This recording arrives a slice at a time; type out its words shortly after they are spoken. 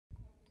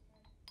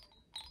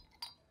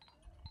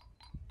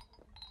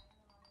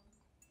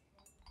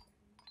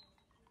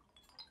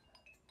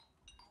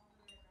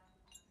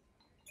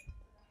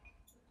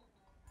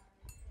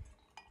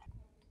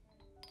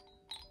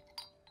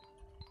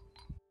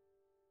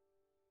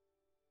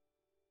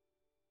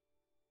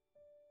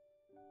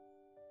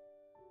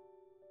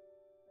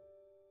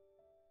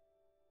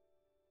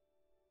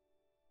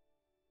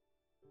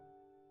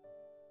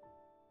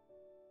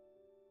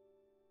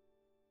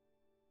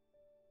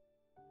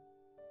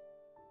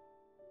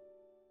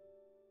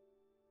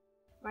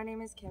My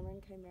name is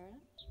Kailyn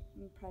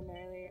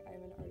Primarily,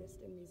 I'm an artist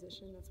and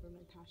musician. That's where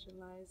my passion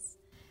lies.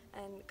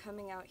 And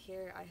coming out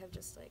here, I have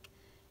just like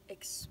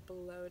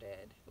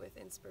exploded with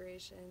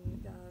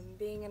inspiration.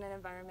 Being in an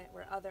environment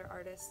where other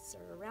artists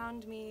are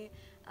around me,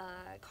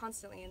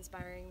 constantly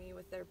inspiring me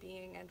with their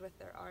being and with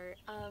their art.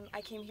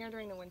 I came here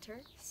during the winter,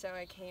 so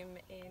I came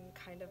in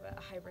kind of a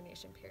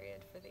hibernation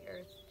period for the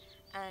earth.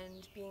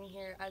 And being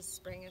here as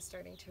spring is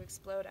starting to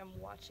explode, I'm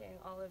watching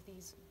all of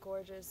these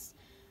gorgeous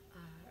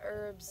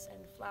herbs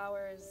and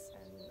flowers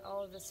and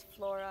all of this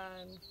flora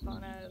and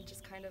fauna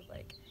just kind of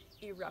like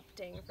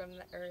erupting from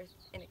the earth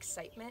in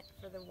excitement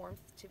for the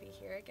warmth to be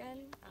here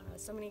again.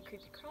 So many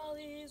creepy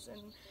crawlies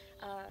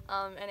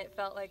and it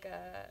felt like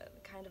a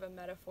kind of a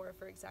metaphor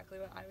for exactly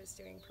what I was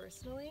doing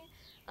personally,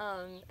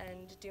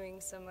 and doing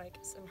some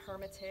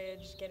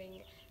hermitage,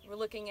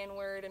 looking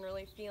inward and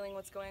really feeling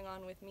what's going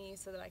on with me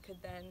so that I could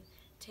then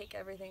take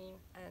everything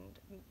and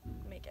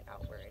make it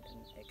outward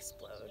and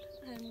explode.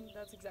 And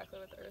that's exactly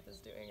what the earth is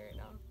doing right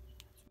now.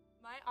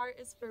 My art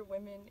is for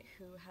women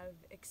who have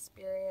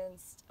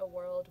experienced a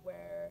world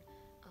where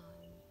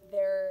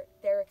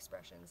their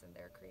expressions and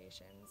their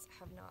creations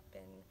have not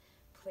been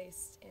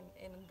placed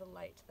in the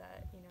light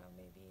that, you know,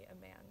 maybe a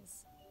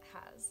man's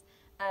has.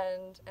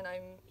 And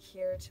I'm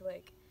here to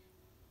like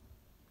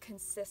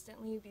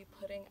consistently be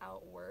putting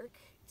out work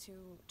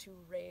to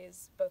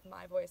raise both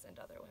my voice and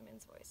other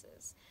women's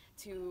voices,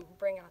 to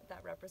bring out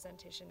that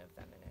representation of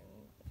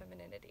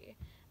femininity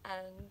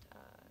and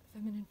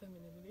feminine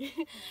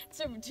femininity,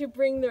 to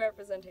bring the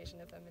representation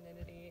of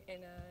femininity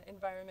in an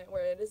environment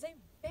where it is a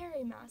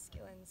very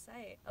masculine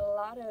site. A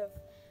lot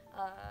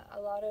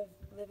of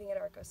living at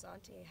Arco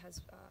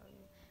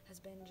has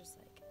been just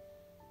like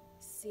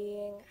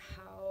seeing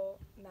how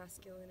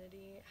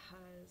masculinity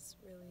has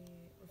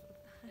really,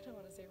 I don't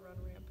want to say run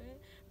rampant,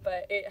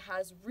 but it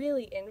has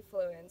really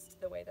influenced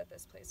the way that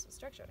this place was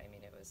structured. I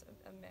mean, it was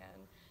a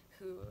man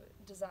who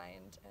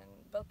designed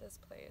and built this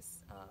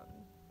place,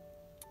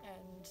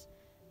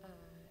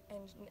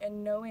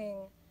 and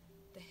knowing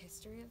the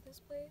history of this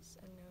place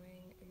and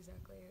knowing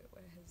exactly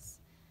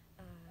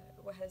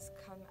what has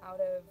come out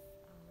of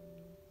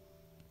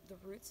the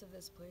roots of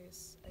this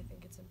place, I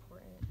think it's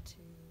important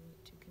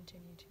to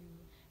continue to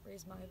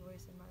raise my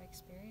voice and my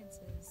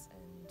experiences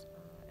and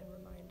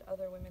remind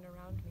other women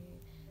around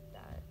me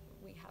that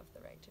we have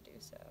the right to do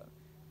so.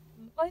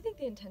 Well, I think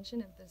the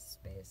intention of this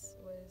space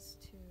was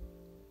to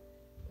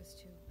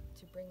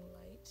bring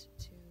light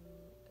to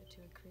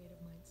a creative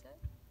mindset,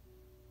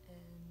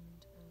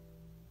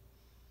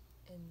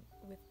 and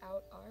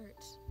without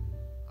art,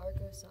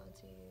 Arco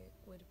Santi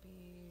would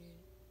be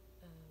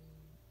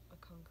a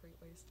concrete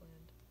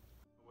wasteland.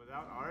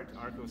 Without art,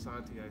 Arco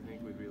Santi, I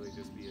think, would really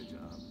just be a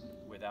job.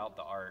 Without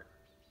the art,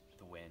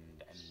 the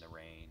wind and the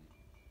rain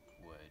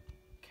would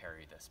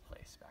carry this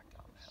place back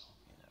down the hill,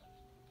 you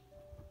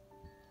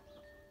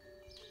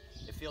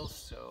know. It feels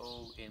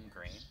so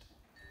ingrained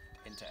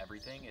into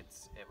everything. It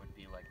would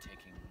be like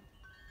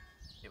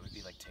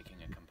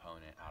taking a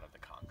component out of the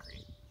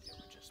concrete. It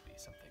would just be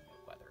something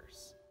that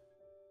weathers